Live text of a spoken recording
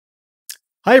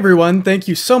Hi everyone, thank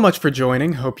you so much for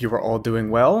joining. Hope you are all doing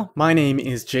well. My name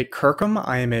is Jake Kirkham.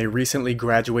 I am a recently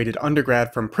graduated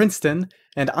undergrad from Princeton,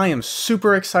 and I am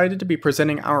super excited to be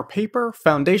presenting our paper,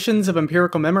 Foundations of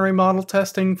Empirical Memory Model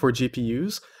Testing for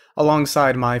GPUs,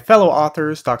 alongside my fellow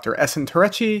authors, Dr. Esin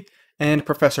Tureci and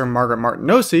Professor Margaret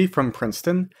Martonosi from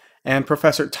Princeton, and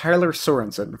Professor Tyler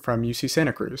Sorensen from UC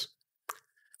Santa Cruz.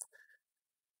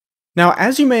 Now,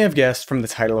 as you may have guessed from the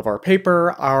title of our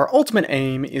paper, our ultimate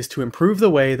aim is to improve the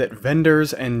way that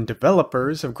vendors and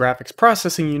developers of graphics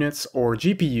processing units, or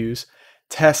GPUs,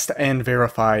 test and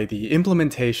verify the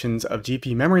implementations of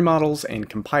GPU memory models and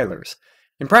compilers.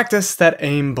 In practice, that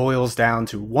aim boils down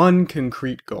to one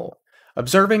concrete goal: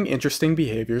 observing interesting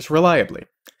behaviors reliably.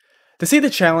 To see the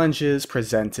challenges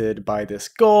presented by this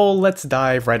goal, let's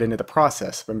dive right into the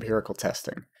process of empirical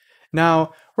testing.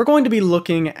 Now, we're going to be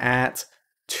looking at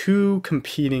two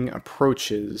competing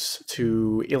approaches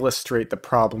to illustrate the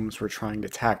problems we're trying to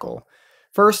tackle.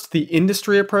 First, the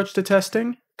industry approach to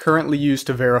testing, currently used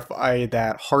to verify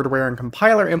that hardware and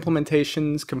compiler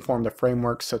implementations conform to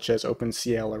frameworks such as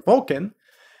OpenCL or Vulkan,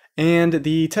 and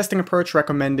the testing approach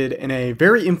recommended in a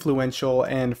very influential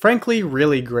and frankly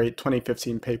really great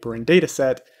 2015 paper and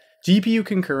dataset, GPU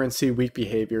Concurrency, Weak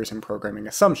Behaviors, and Programming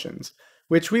Assumptions,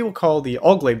 which we will call the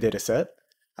Alglaive dataset,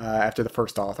 after the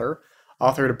first author,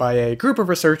 authored by a group of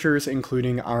researchers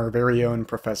including our very own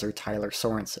Professor Tyler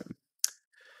Sorensen.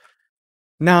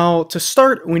 Now, to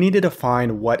start, we need to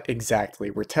define what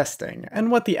exactly we're testing, and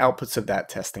what the outputs of that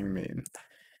testing mean.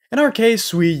 In our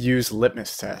case, we use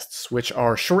litmus tests, which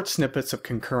are short snippets of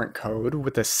concurrent code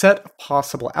with a set of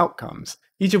possible outcomes,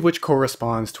 each of which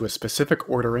corresponds to a specific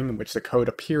ordering in which the code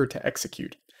appeared to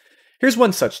execute. Here's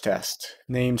one such test,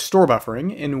 named store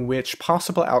buffering, in which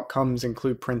possible outcomes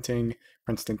include printing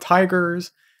Princeton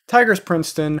Tigers, Tigers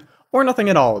Princeton, or nothing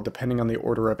at all, depending on the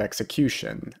order of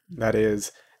execution. That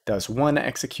is, does 1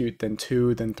 execute, then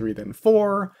 2, then 3, then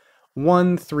 4,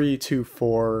 1, 3, 2,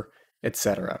 4,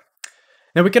 etc.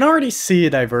 Now we can already see a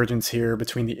divergence here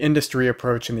between the industry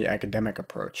approach and the academic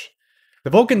approach. The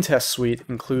Vulkan test suite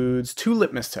includes 2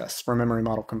 litmus tests for memory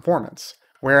model conformance,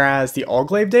 whereas the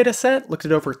Alglaive dataset looked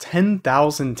at over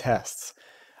 10,000 tests.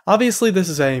 Obviously, this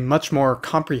is a much more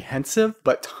comprehensive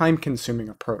but time-consuming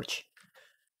approach.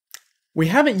 We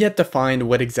haven't yet defined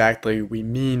what exactly we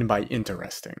mean by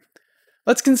interesting.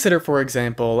 Let's consider, for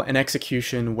example, an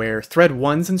execution where thread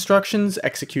 1's instructions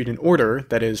execute in order,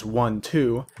 that is 1,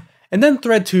 2, and then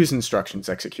thread 2's instructions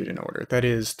execute in order, that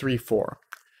is 3, 4.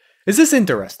 Is this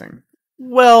interesting?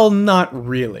 Well, not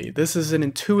really. This is an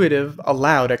intuitive,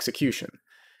 allowed execution.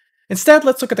 Instead,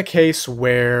 let's look at the case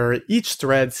where each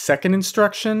thread's second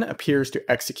instruction appears to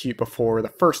execute before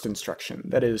the first instruction,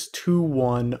 that is 2,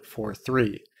 1, 4,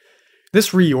 3.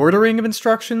 This reordering of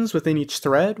instructions within each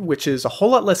thread, which is a whole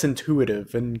lot less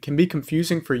intuitive and can be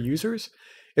confusing for users,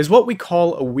 is what we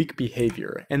call a weak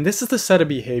behavior, and this is the set of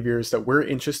behaviors that we're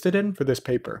interested in for this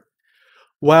paper.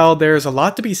 While there's a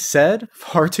lot to be said,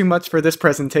 far too much for this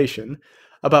presentation,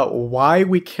 about why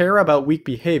we care about weak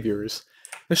behaviors,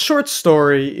 the short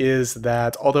story is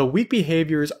that although weak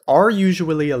behaviors are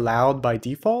usually allowed by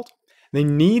default, they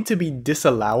need to be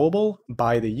disallowable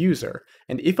by the user,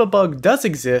 and if a bug does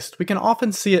exist, we can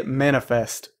often see it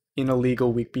manifest in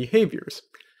illegal weak behaviors.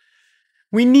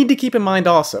 We need to keep in mind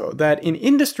also that in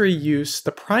industry use,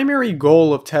 the primary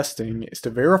goal of testing is to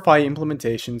verify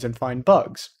implementations and find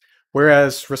bugs,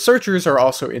 whereas researchers are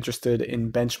also interested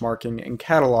in benchmarking and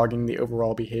cataloging the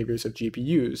overall behaviors of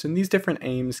GPUs, and these different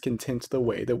aims can tint the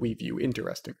way that we view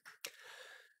interesting.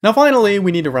 Now finally,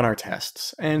 we need to run our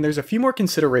tests, and there's a few more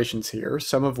considerations here,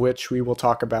 some of which we will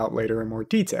talk about later in more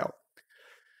detail.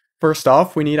 First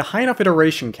off, we need a high enough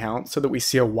iteration count so that we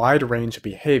see a wide range of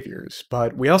behaviors,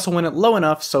 but we also want it low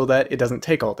enough so that it doesn't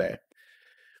take all day.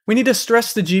 We need to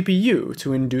stress the GPU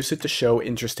to induce it to show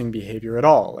interesting behavior at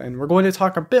all, and we're going to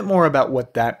talk a bit more about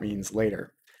what that means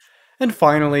later. And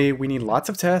finally, we need lots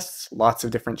of tests, lots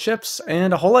of different chips,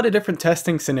 and a whole lot of different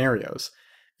testing scenarios.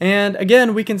 And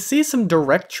again, we can see some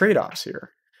direct trade-offs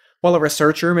here. While a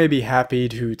researcher may be happy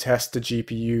to test the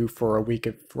GPU for a week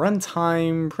of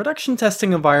runtime, production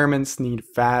testing environments need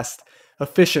fast,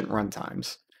 efficient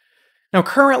runtimes. Now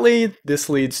currently, this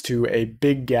leads to a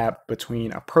big gap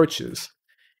between approaches.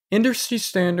 Industry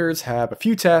standards have a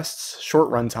few tests, short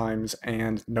runtimes,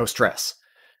 and no stress.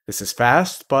 This is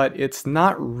fast, but it's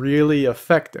not really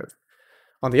effective.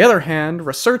 On the other hand,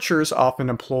 researchers often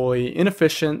employ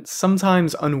inefficient,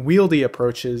 sometimes unwieldy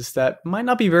approaches that might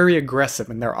not be very aggressive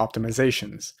in their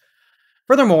optimizations.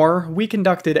 Furthermore, we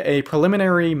conducted a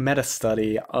preliminary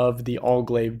meta-study of the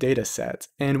Alglaive dataset,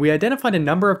 and we identified a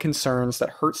number of concerns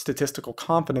that hurt statistical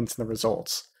confidence in the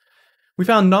results. We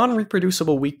found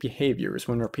non-reproducible weak behaviors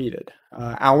when repeated,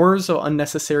 hours of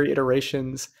unnecessary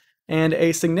iterations, and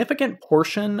a significant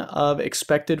portion of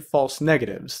expected false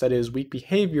negatives, that is, weak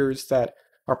behaviors that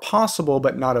are possible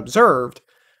but not observed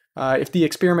if the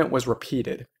experiment was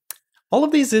repeated. All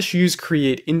of these issues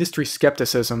create industry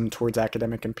skepticism towards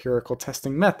academic empirical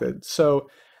testing methods, so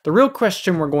the real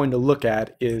question we're going to look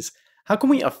at is how can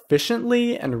we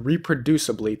efficiently and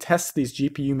reproducibly test these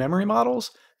GPU memory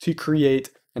models to create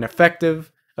an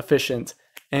effective, efficient,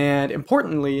 and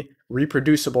importantly,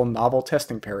 reproducible novel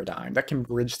testing paradigm that can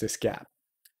bridge this gap.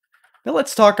 Now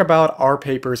let's talk about our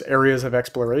paper's areas of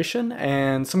exploration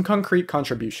and some concrete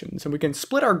contributions, and we can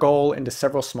split our goal into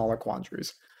several smaller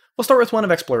quandaries. We'll start with one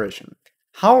of exploration.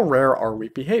 How rare are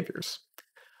weak behaviors?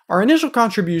 Our initial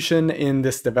contribution in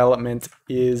this development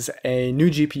is a new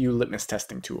GPU litmus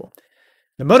testing tool.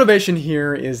 The motivation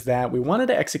here is that we wanted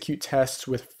to execute tests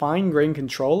with fine-grained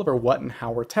control over what and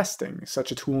how we're testing.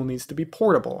 Such a tool needs to be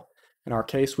portable. In our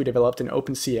case, we developed an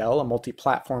OpenCL, a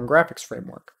multi-platform graphics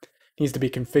framework. It needs to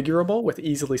be configurable with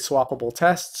easily swappable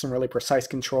tests and really precise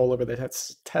control over the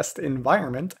test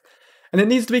environment. And it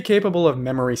needs to be capable of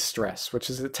memory stress, which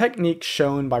is a technique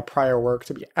shown by prior work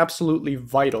to be absolutely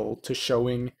vital to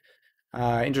showing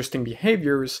interesting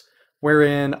behaviors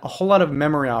wherein a whole lot of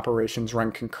memory operations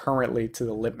run concurrently to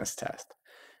the litmus test.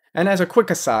 And as a quick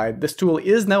aside, this tool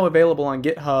is now available on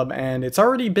GitHub and it's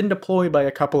already been deployed by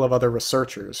a couple of other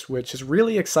researchers, which is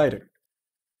really exciting.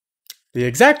 The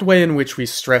exact way in which we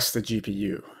stress the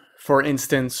GPU, for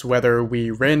instance, whether we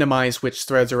randomize which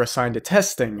threads are assigned to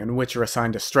testing and which are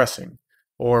assigned to stressing,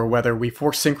 or whether we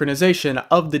force synchronization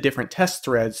of the different test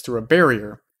threads through a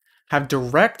barrier, have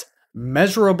direct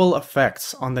measurable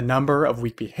effects on the number of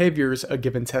weak behaviors a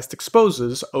given test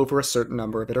exposes over a certain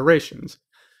number of iterations.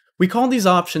 We call these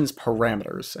options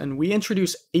parameters, and we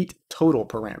introduce 8 total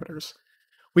parameters.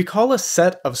 We call a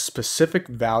set of specific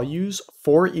values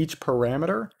for each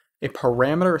parameter a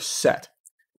parameter set.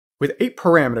 With 8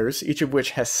 parameters, each of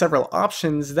which has several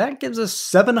options, that gives us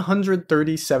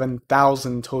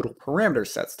 737,000 total parameter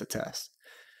sets to test.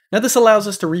 Now this allows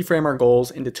us to reframe our goals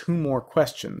into 2 more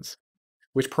questions.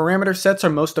 Which parameter sets are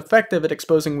most effective at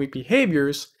exposing weak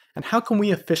behaviors, and how can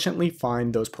we efficiently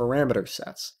find those parameter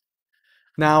sets?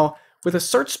 Now, with a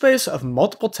search space of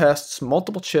multiple tests,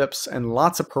 multiple chips, and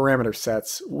lots of parameter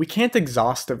sets, we can't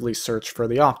exhaustively search for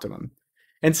the optimum.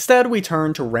 Instead, we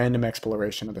turn to random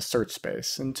exploration of the search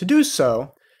space, and to do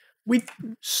so, we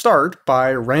start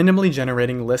by randomly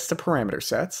generating lists of parameter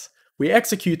sets. We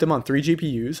execute them on 3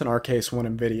 GPUs, in our case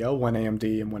 1 NVIDIA, 1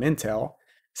 AMD, and 1 Intel,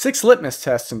 6 litmus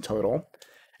tests in total,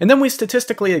 and then we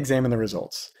statistically examine the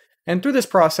results. And through this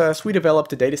process, we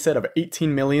developed a dataset of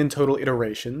 18 million total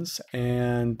iterations,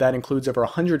 and that includes over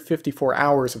 154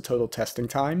 hours of total testing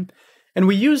time. And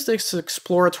we use this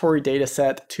exploratory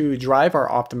dataset to drive our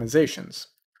optimizations.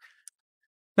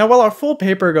 Now, while our full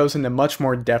paper goes into much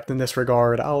more depth in this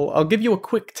regard, I'll give you a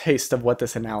quick taste of what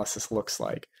this analysis looks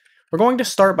like. We're going to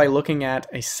start by looking at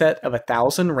a set of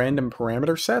 1,000 random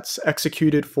parameter sets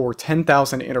executed for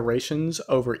 10,000 iterations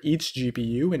over each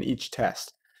GPU in each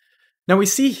test. Now we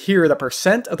see here the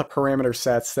percent of the parameter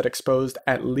sets that exposed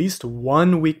at least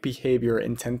one weak behavior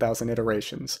in 10,000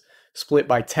 iterations, split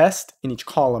by test in each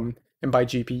column and by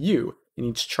GPU in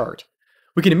each chart.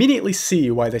 We can immediately see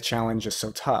why the challenge is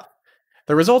so tough.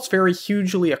 The results vary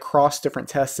hugely across different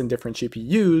tests and different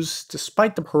GPUs,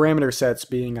 despite the parameter sets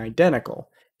being identical,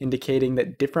 indicating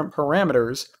that different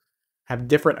parameters have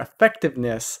different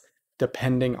effectiveness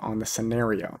depending on the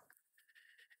scenario.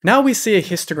 Now we see a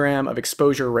histogram of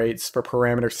exposure rates for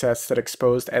parameter sets that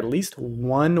exposed at least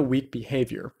one weak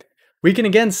behavior. We can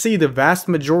again see the vast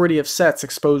majority of sets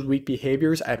expose weak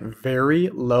behaviors at very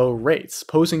low rates,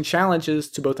 posing challenges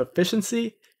to both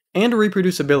efficiency and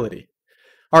reproducibility.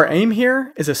 Our aim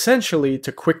here is essentially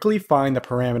to quickly find the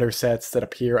parameter sets that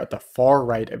appear at the far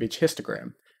right of each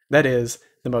histogram, that is,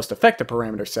 the most effective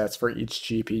parameter sets for each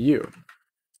GPU.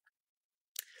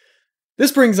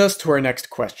 This brings us to our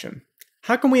next question.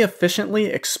 How can we efficiently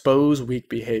expose weak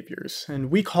behaviors?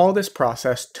 And we call this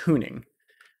process tuning.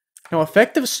 Now,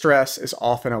 effective stress is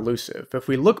often elusive. If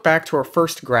we look back to our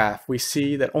first graph, we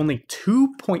see that only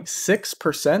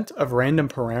 2.6% of random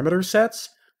parameter sets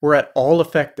were at all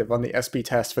effective on the SB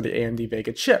test for the AMD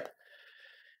Vega chip.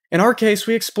 In our case,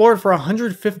 we explored for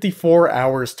 154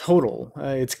 hours total.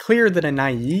 It's clear that a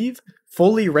naive,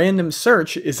 fully random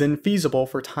search is infeasible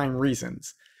for time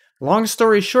reasons. Long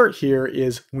story short here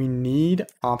is we need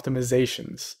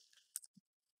optimizations.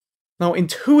 Now,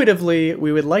 intuitively,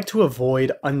 we would like to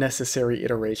avoid unnecessary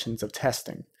iterations of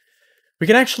testing. We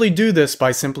can actually do this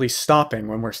by simply stopping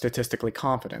when we're statistically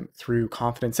confident through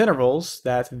confidence intervals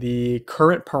that the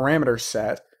current parameter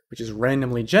set, which is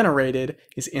randomly generated,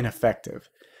 is ineffective.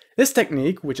 This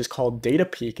technique, which is called data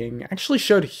peaking, actually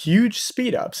showed huge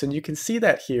speedups, and you can see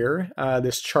that here.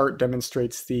 This chart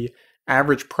demonstrates the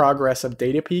average progress of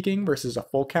data peaking versus a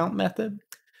full count method.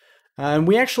 And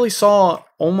we actually saw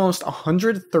almost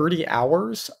 130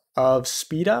 hours of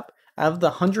speed up out of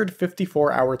the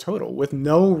 154-hour total with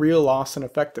no real loss in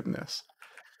effectiveness.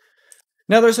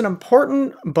 Now there's an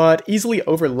important but easily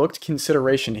overlooked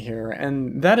consideration here,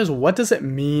 and that is, what does it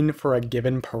mean for a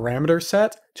given parameter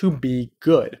set to be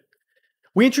good?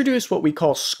 We introduced what we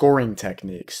call scoring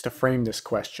techniques to frame this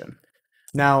question.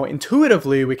 Now,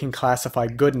 intuitively, we can classify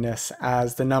goodness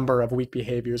as the number of weak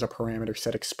behaviors a parameter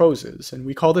set exposes, and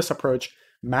we call this approach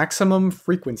maximum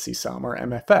frequency sum, or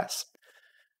MFS.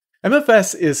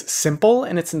 MFS is simple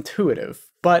and it's intuitive,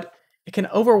 but it can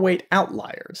overweight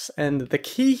outliers, and the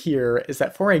key here is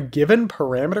that for a given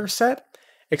parameter set,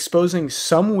 exposing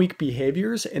some weak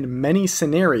behaviors in many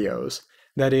scenarios,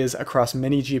 that is, across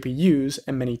many GPUs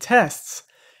and many tests,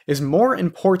 is more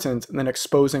important than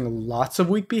exposing lots of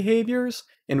weak behaviors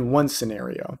in one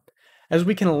scenario, as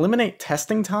we can eliminate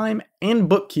testing time and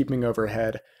bookkeeping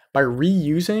overhead by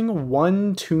reusing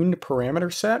one tuned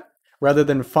parameter set rather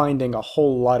than finding a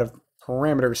whole lot of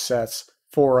parameter sets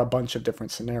for a bunch of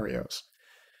different scenarios.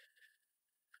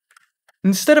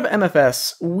 Instead of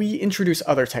MFS, we introduce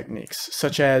other techniques,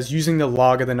 such as using the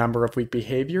log of the number of weak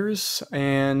behaviors,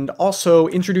 and also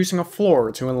introducing a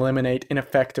floor to eliminate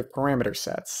ineffective parameter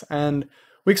sets. And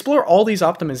we explore all these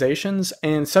optimizations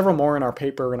and several more in our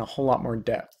paper in a whole lot more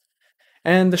depth.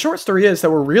 And the short story is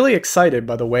that we're really excited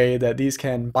by the way that these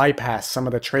can bypass some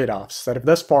of the trade-offs that have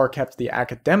thus far kept the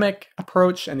academic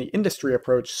approach and the industry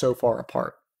approach so far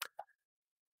apart.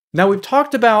 Now we've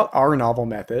talked about our novel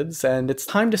methods, and it's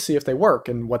time to see if they work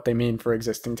and what they mean for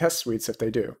existing test suites if they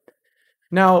do.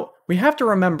 Now, we have to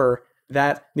remember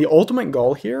that the ultimate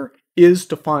goal here is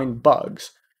to find bugs,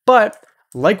 but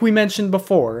like we mentioned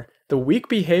before, the weak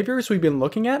behaviors we've been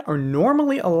looking at are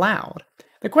normally allowed.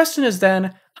 The question is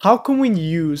then, how can we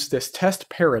use this test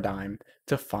paradigm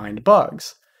to find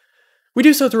bugs? We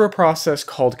do so through a process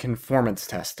called conformance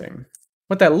testing.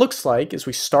 What that looks like is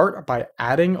we start by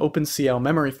adding OpenCL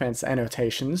memory fence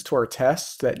annotations to our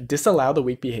tests that disallow the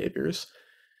weak behaviors.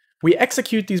 We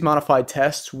execute these modified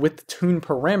tests with tuned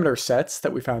parameter sets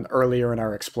that we found earlier in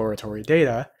our exploratory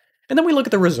data, and then we look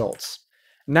at the results.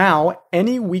 Now,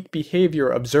 any weak behavior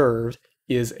observed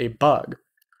is a bug.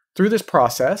 Through this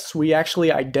process, we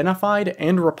actually identified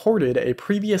and reported a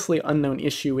previously unknown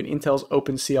issue in Intel's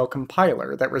OpenCL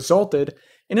compiler that resulted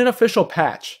in an official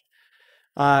patch.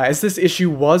 As this issue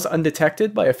was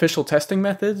undetected by official testing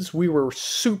methods, we were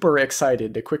super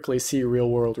excited to quickly see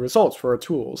real-world results for our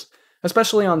tools,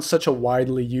 especially on such a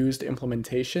widely used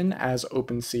implementation as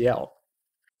OpenCL.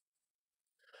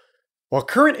 While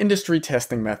current industry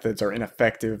testing methods are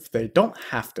ineffective, they don't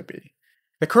have to be.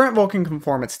 The current Vulkan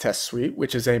Conformance Test Suite,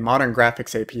 which is a modern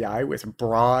graphics API with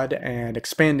broad and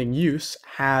expanding use,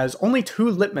 has only 2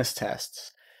 litmus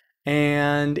tests,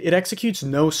 and it executes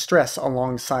no stress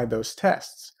alongside those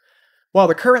tests. While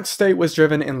the current state was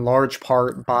driven in large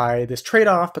part by this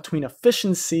trade-off between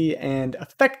efficiency and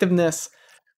effectiveness,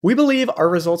 we believe our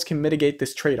results can mitigate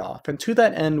this trade-off, and to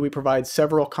that end we provide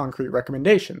several concrete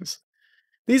recommendations.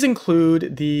 These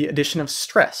include the addition of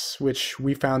stress, which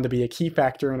we found to be a key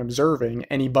factor in observing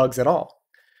any bugs at all.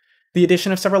 The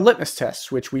addition of several litmus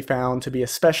tests, which we found to be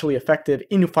especially effective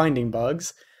in finding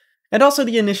bugs, and also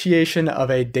the initiation of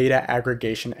a data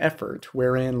aggregation effort,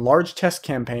 wherein large test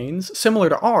campaigns, similar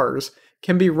to ours,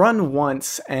 can be run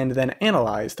once and then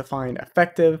analyzed to find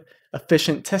effective,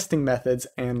 efficient testing methods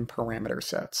and parameter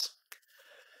sets.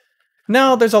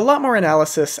 Now, there's a lot more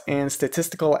analysis and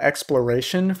statistical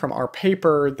exploration from our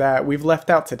paper that we've left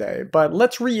out today, but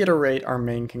let's reiterate our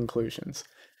main conclusions.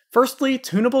 Firstly,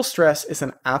 tunable stress is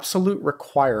an absolute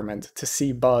requirement to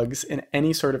see bugs in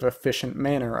any sort of efficient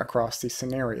manner across these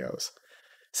scenarios.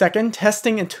 Second,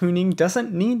 testing and tuning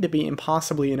doesn't need to be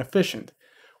impossibly inefficient.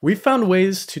 We've found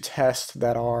ways to test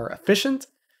that are efficient,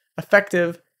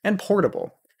 effective, and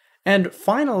portable. And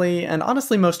finally, and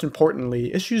honestly most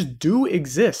importantly, issues do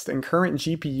exist in current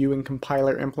GPU and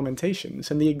compiler implementations,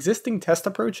 and the existing test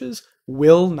approaches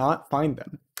will not find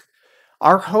them.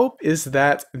 Our hope is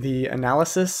that the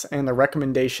analysis and the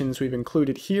recommendations we've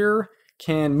included here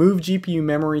can move GPU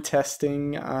memory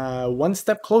testing one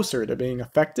step closer to being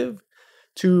effective,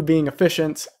 to being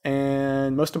efficient,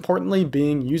 and most importantly,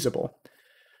 being usable.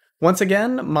 Once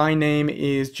again, my name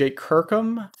is Jake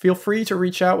Kirkham. Feel free to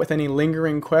reach out with any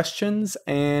lingering questions,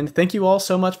 and thank you all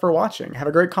so much for watching. Have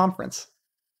a great conference.